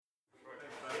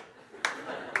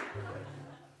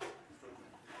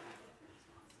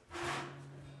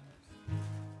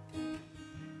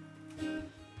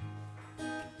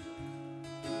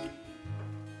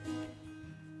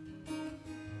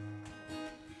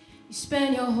You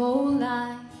spend your whole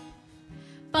life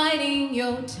biting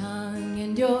your tongue,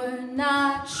 and you're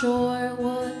not sure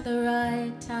what the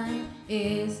right time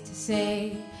is to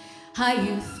say how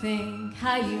you think,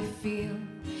 how you feel,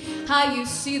 how you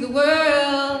see the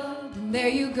world, and there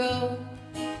you go.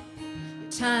 Your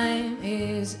time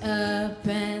is up,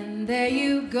 and there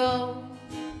you go.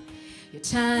 Your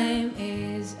time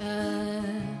is up.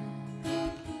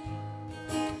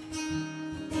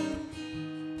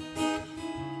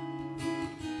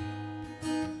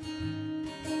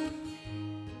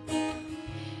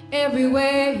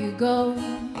 Everywhere you go,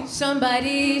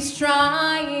 somebody's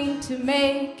trying to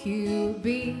make you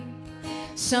be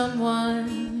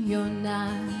someone you're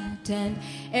not. And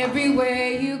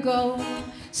everywhere you go,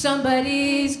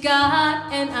 somebody's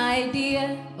got an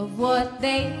idea of what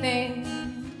they think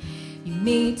you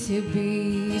need to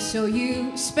be. So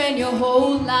you spend your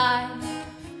whole life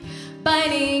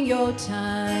biting your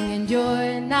tongue, and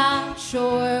you're not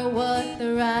sure what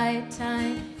the right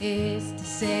time is to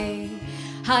say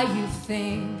how you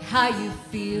think, how you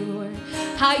feel, or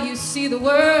how you see the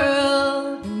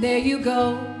world, and there you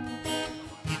go.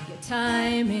 Your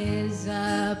time is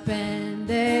up, and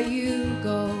there you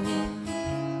go.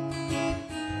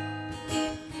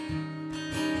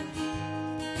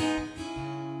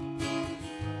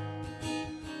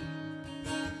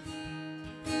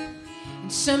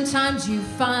 And sometimes you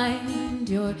find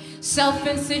yourself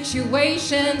in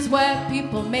situations where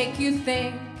people make you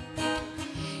think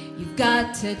you've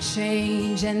got to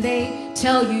change, and they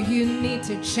tell you you need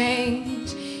to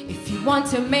change if you want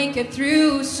to make it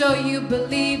through. So you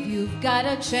believe you've got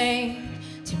to change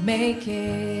to make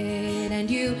it, and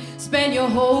you spend your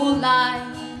whole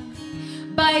life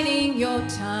biting your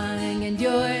tongue, and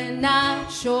you're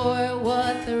not sure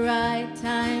what the right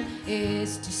time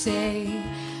is to say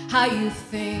how you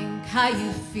think, how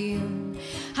you feel,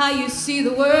 how you see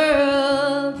the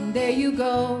world, and there you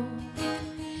go.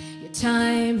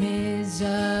 Time is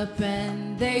up,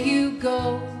 and there you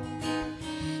go.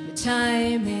 Your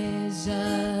time is up.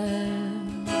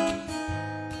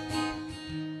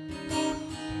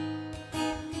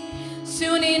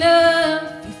 Soon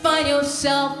enough, you find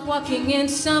yourself walking in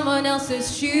someone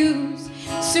else's shoes.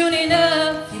 Soon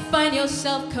enough, you find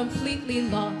yourself completely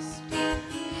lost.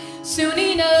 Soon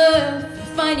enough,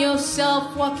 you find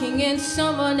yourself walking in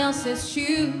someone else's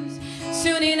shoes.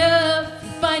 Soon enough,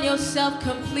 find yourself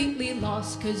completely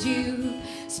lost, 'cause you've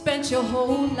spent your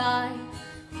whole life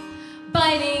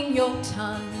biting your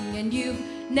tongue, and you've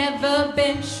never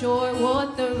been sure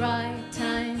what the right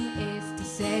time is to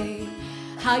say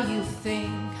how you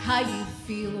think, how you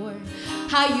feel, or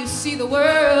how you see the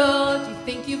world. You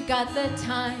think you've got the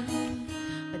time,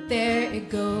 but there it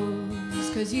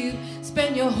goes, 'cause you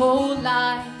spend your whole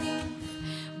life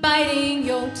biting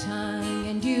your tongue,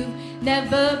 and you've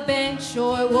never been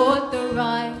sure what the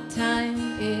right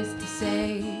time is to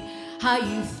say how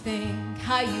you think,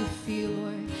 how you feel,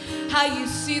 or how you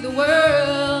see the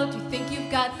world. You think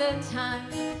you've got the time,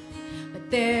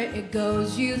 but there it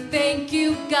goes. You think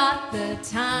you've got the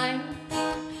time,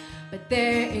 but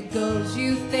there it goes.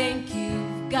 You think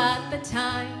you've got the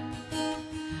time,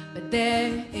 but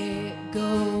there it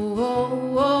goes.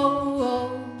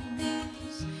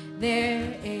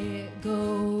 There it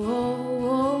goes.